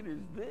attitude is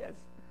this?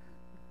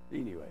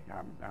 Anyway,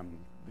 I'm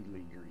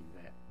beleaguering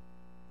that.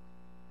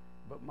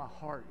 But my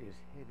heart is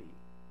heavy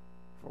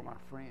for my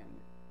friend,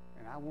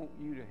 and I want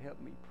you to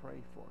help me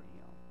pray for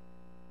him,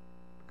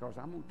 because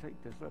I'm going to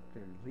take this up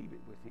there and leave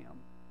it with him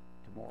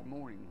tomorrow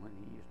morning when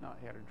he has not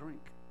had a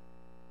drink.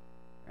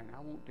 And I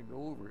want to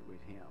go over it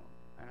with him,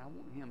 and I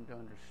want him to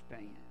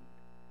understand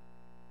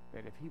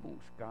that if he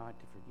wants God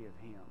to forgive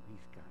him,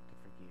 he's got to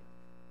forgive,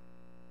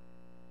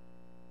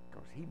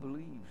 because he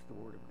believes the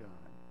Word of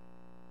God.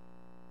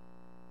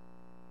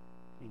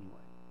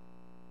 Anyway,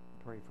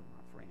 pray for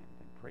my friend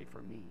and pray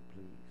for me,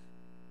 please.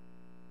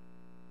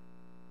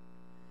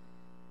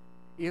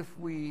 If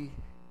we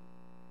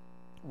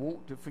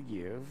want to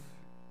forgive,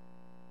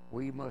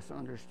 we must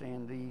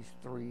understand these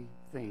three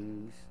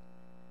things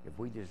if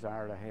we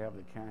desire to have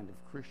the kind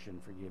of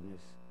Christian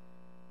forgiveness,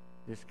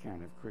 this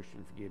kind of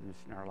Christian forgiveness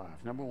in our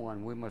lives. Number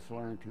one, we must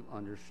learn to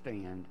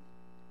understand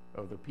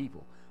other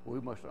people. We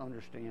must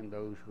understand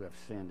those who have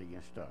sinned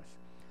against us.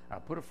 I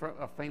put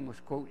a famous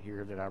quote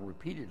here that I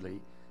repeatedly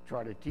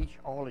try to teach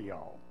all of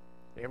y'all.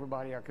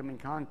 Everybody I come in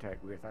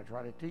contact with, I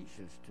try to teach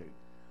this to.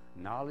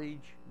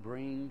 Knowledge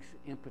brings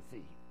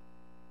empathy.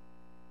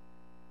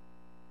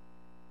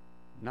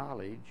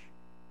 Knowledge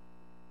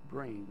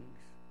brings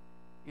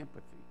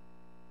empathy.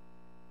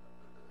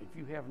 If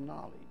you have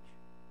knowledge.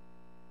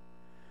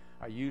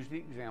 I use the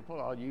example.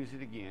 I'll use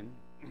it again.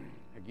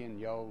 Again,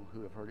 y'all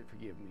who have heard it,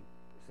 forgive me.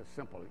 It's a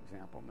simple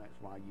example, and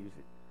that's why I use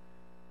it.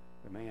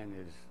 The man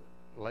is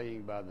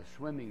laying by the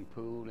swimming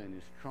pool in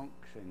his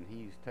trunks, and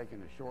he's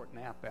taking a short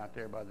nap out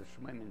there by the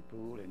swimming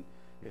pool, and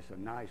it's a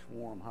nice,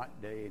 warm, hot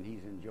day, and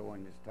he's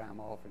enjoying his time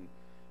off, and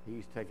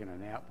he's taking a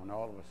nap when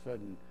all of a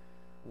sudden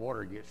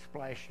water gets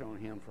splashed on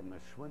him from the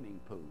swimming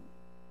pool.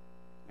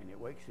 And it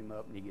wakes him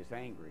up, and he gets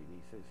angry, and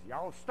he says,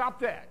 y'all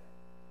stop that.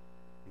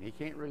 And he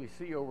can't really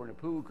see over in the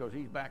pool because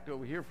he's backed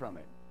over here from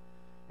it.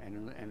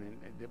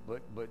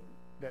 But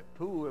that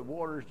pool of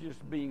water is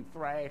just being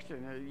thrashed,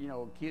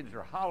 and kids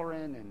are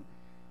hollering,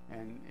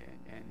 and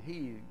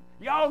he,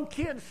 y'all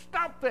kids,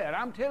 stop that!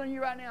 I'm telling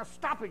you right now,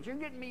 stop it! You're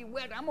getting me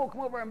wet. I'm gonna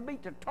come over and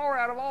beat the tar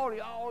out of all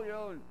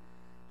y'all.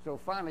 So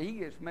finally, he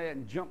gets mad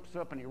and jumps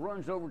up, and he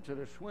runs over to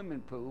the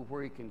swimming pool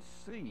where he can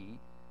see.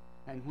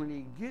 And when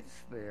he gets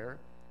there,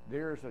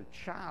 there's a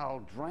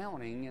child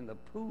drowning in the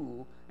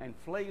pool and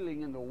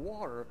flailing in the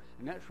water,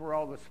 and that's where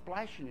all the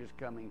splashing is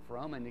coming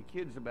from, and the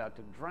kid's about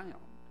to drown.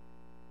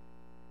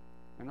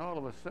 And all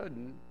of a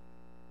sudden,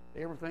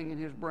 everything in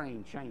his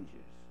brain changes.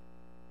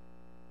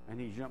 And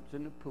he jumps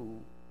in the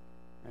pool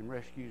and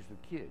rescues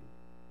the kid.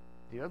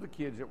 The other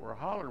kids that were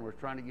hollering were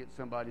trying to get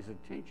somebody's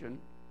attention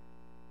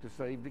to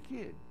save the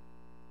kid.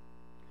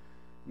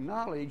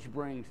 Knowledge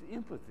brings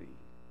empathy.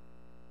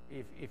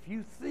 If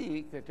you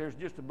think that there's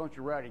just a bunch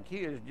of rowdy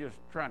kids just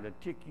trying to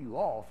tick you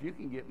off, you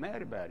can get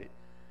mad about it.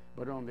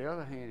 But on the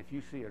other hand, if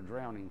you see a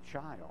drowning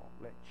child,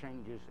 that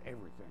changes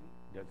everything,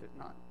 does it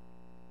not?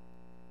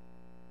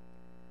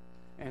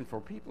 And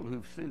for people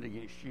who've sinned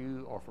against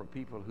you, or for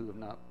people who have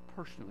not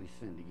personally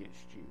sinned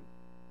against you,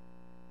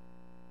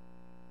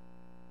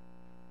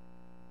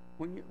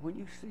 when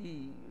you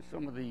see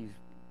some of these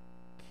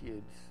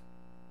kids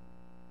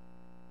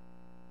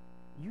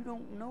You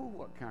don't know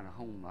what kind of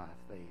home life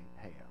they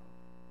have.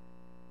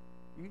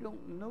 You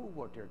don't know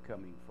what they're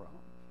coming from.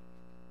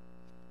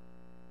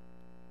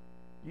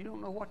 You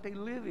don't know what they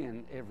live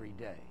in every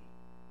day.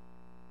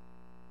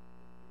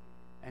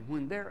 And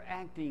when they're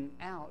acting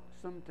out,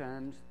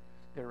 sometimes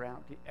they're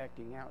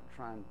acting out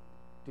trying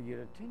to get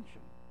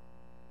attention.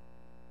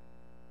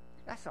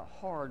 That's a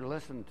hard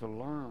lesson to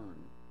learn.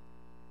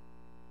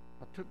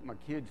 I took my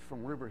kids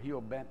from River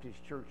Hill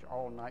Baptist Church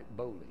all night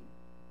bowling.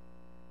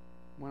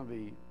 One of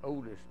the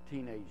oldest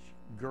teenage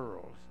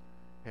girls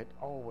had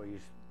always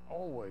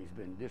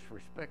been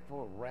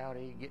disrespectful,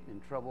 rowdy, getting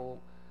in trouble,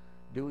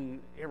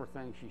 doing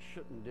everything she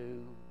shouldn't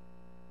do.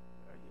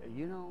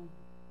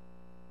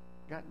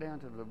 Got down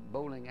to the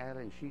bowling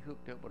alley and she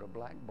hooked up with a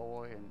black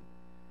boy and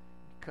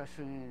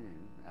cussing,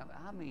 and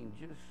I mean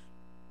just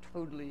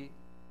totally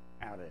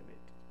out of it.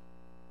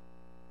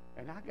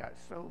 And I got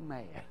so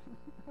mad.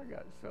 I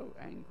got so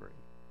angry.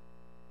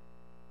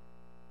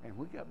 And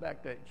we got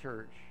back to that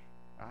church.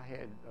 I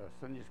had a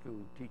Sunday school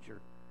teacher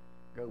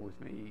go with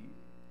me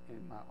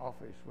in my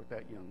office with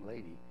that young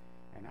lady,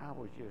 and I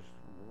was just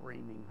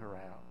reaming her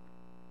out.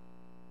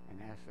 And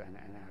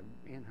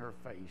I in her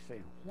face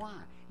saying, why?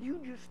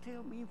 You just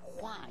tell me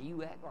why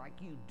you act like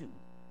you do.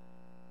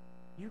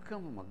 You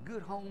come from a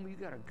good home, you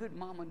got a good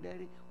mom and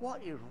daddy.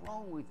 What is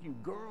wrong with you,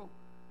 girl?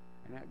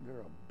 And that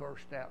girl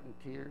burst out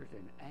in tears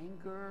and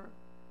anger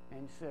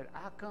and said,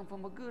 I come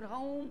from a good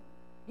home.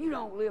 You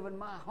don't live in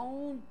my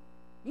home.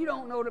 You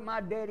don't know that my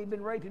daddy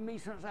been raping me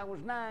since I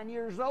was 9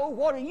 years old.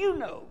 What do you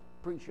know,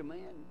 preacher man?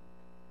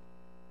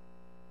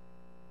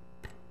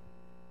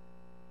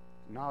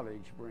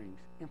 Knowledge brings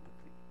empathy,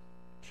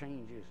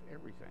 changes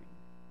everything.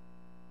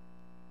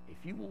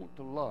 If you want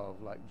to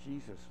love like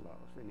Jesus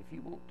loves, and if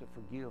you want to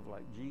forgive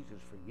like Jesus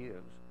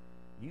forgives,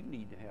 you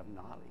need to have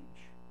knowledge,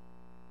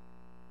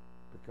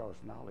 because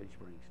knowledge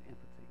brings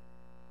empathy.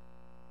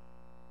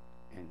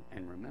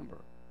 And remember,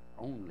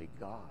 only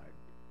God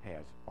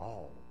has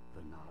all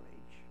the knowledge.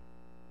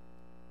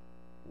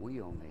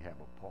 We only have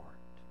a part.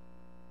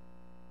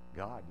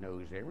 God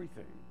knows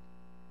everything.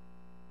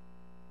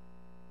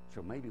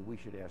 So maybe we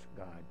should ask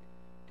God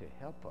to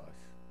help us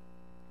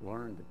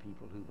learn the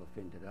people who've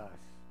offended us.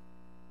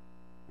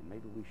 And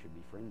maybe we should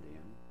befriend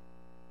them.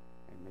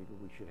 And maybe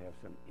we should have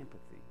some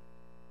empathy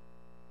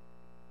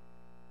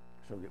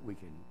so that we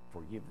can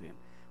forgive them.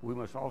 We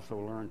must also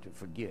learn to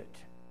forget.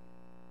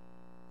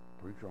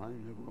 Preacher, I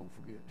ain't never going to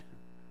forget.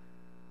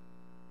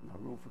 I'm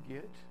not going to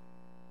forget.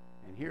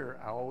 And here,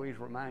 I always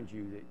remind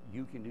you that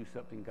you can do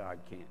something God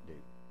can't do.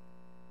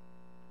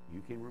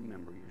 You can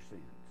remember your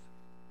sins.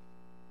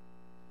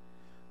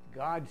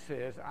 God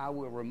says, I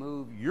will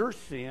remove your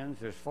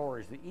sins as far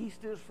as the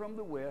east is from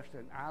the west,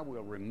 and I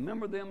will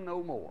remember them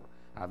no more.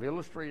 I've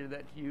illustrated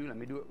that to you. Let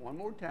me do it one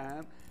more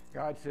time.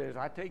 God says,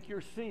 I take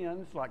your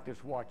sins, like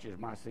this watch is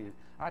my sin.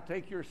 I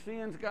take your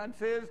sins, God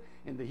says,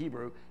 in the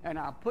Hebrew, and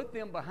I put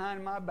them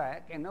behind my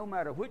back, and no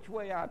matter which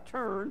way I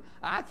turn,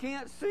 I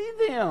can't see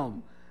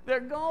them.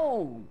 They're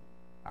gone.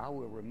 I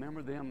will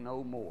remember them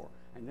no more.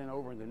 And then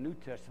over in the New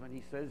Testament,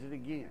 he says it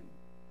again.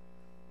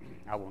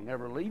 I will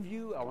never leave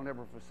you, I will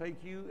never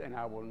forsake you, and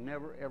I will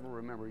never, ever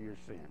remember your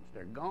sins.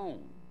 They're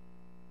gone.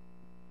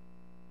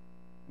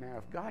 Now,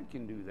 if God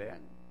can do that,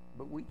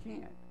 but we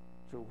can't.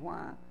 So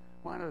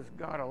why does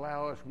God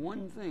allow us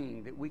one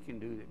thing that we can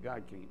do that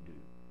God can't do?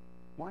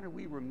 Why do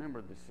we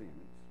remember the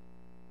sins?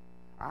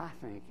 I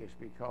think it's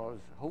because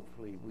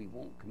hopefully we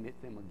won't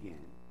commit them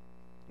again.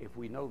 If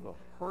we know the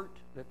hurt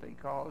that they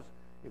cause,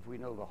 if we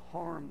know the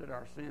harm that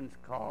our sins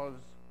cause,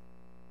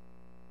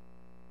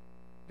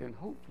 then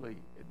hopefully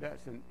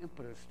that's an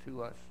impetus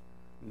to us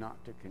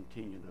not to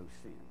continue those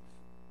sins.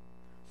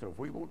 So if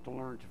we want to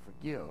learn to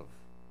forgive,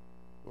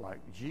 like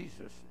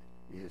Jesus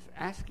is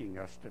asking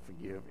us to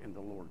forgive in the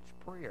Lord's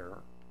Prayer,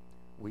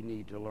 we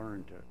need to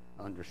learn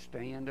to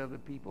understand other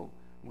people,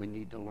 we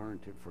need to learn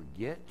to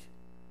forget,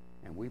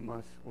 and we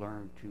must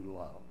learn to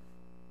love.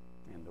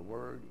 And the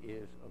word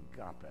is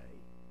agape.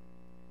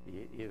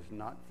 It is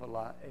not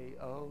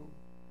phileo.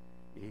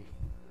 It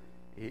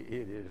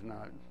is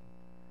not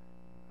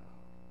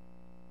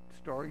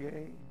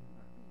storge.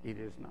 It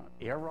is not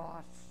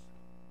eros.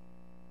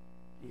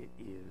 It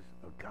is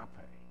agape.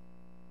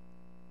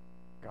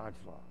 God's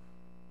love.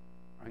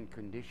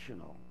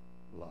 Unconditional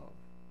love.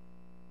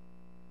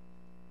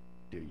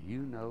 Do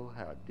you know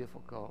how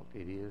difficult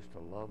it is to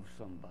love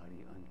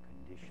somebody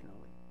unconditionally?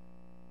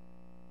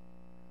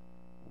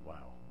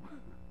 Wow.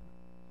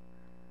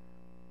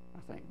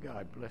 I think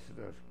God blesses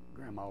us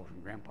grandmas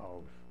and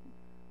grandpas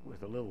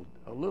with a little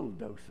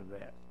dose of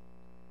that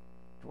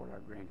toward our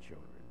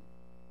grandchildren.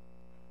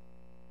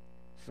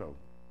 So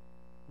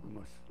we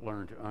must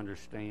learn to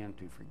understand,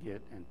 to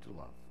forget, and to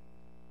love.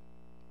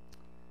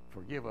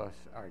 Forgive us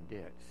our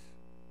debts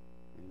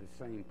in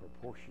the same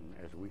proportion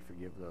as we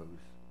forgive those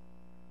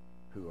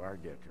who are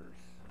debtors.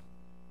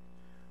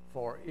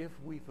 For if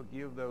we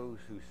forgive those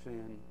who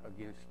sin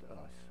against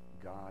us,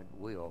 God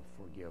will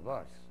forgive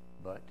us.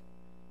 But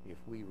if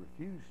we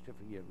refuse to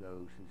forgive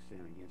those who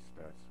sin against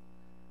us,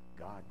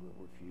 God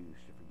will refuse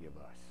to forgive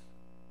us.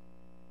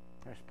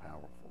 That's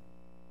powerful.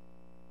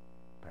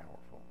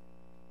 Powerful.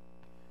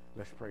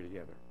 Let's pray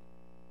together.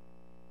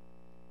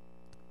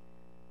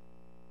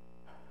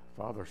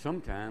 Father,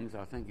 sometimes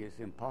I think it's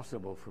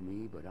impossible for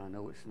me, but I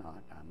know it's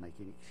not. I'm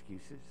making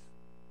excuses.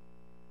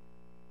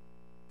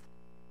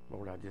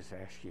 Lord, I just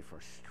ask you for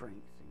strength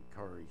and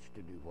courage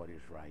to do what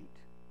is right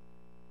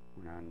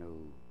when I know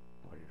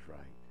what is right.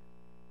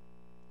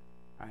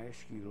 I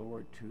ask you,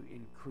 Lord, to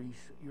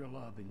increase your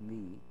love in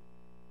me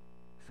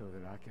so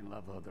that I can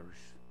love others.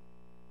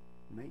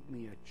 Make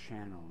me a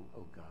channel,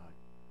 oh God,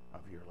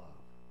 of your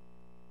love.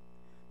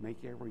 Make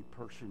every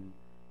person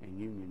in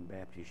Union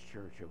Baptist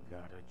Church, oh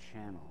God, a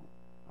channel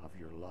of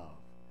your love.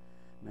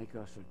 Make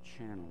us a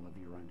channel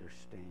of your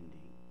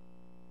understanding.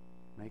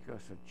 Make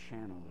us a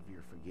channel of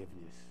your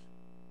forgiveness.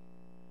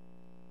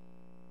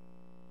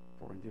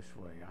 For in this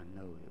way I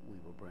know that we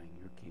will bring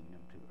your kingdom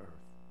to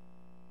earth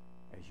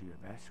as you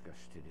have asked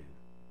us to do.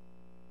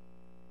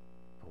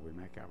 For we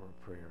make our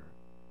prayer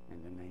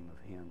in the name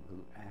of him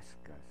who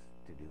asked us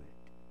to do it.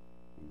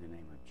 In the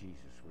name of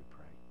Jesus we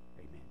pray.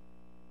 Amen.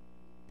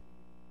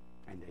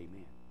 And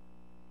amen.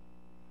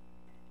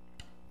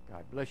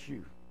 God bless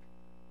you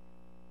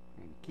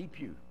and keep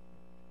you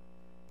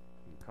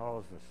and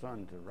cause the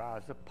sun to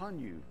rise upon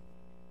you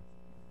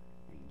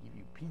and give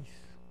you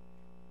peace.